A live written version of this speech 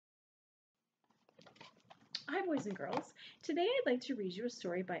Hi, boys and girls. Today I'd like to read you a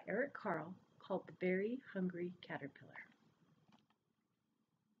story by Eric Carle called The Very Hungry Caterpillar.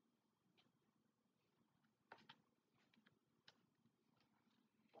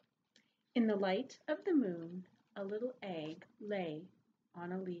 In the light of the moon, a little egg lay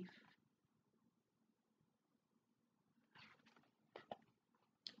on a leaf.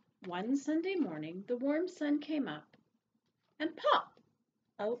 One Sunday morning, the warm sun came up, and pop!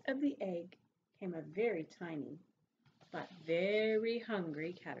 Out of the egg came a very tiny but very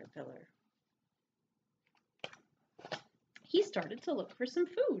hungry caterpillar. He started to look for some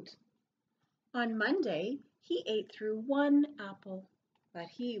food. On Monday, he ate through one apple, but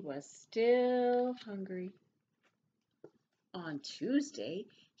he was still hungry. On Tuesday,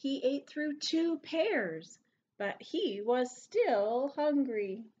 he ate through 2 pears, but he was still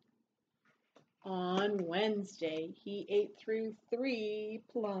hungry. On Wednesday, he ate through 3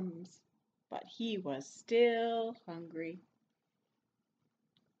 plums, but he was still hungry.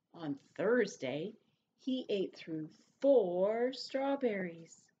 On Thursday, he ate through 4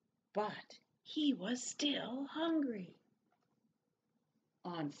 strawberries, but he was still hungry.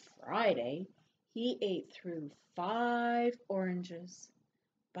 On Friday, he ate through 5 oranges,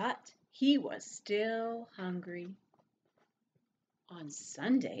 but he was still hungry. On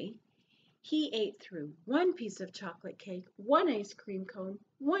Sunday, he ate through 1 piece of chocolate cake, 1 ice cream cone,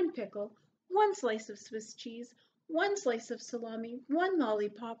 1 pickle, 1 slice of Swiss cheese, 1 slice of salami, 1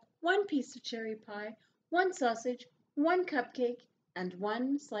 lollipop, 1 piece of cherry pie, 1 sausage, 1 cupcake, and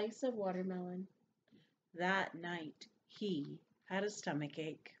 1 slice of watermelon. That night, he had a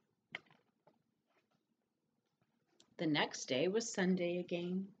stomachache. The next day was Sunday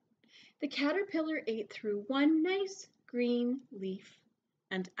again. The caterpillar ate through 1 nice green leaf,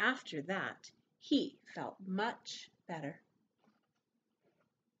 and after that he felt much better.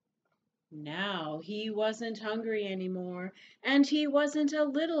 Now he wasn't hungry anymore, and he wasn't a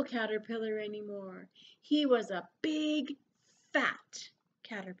little caterpillar anymore. He was a big, fat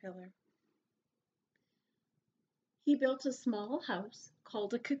caterpillar. He built a small house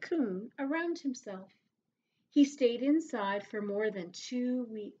called a cocoon around himself. He stayed inside for more than 2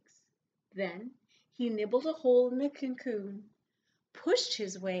 weeks. Then he nibbled a hole in the cocoon, pushed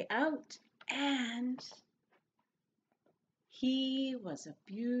his way out, and he was a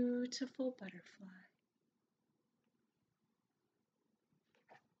beautiful butterfly.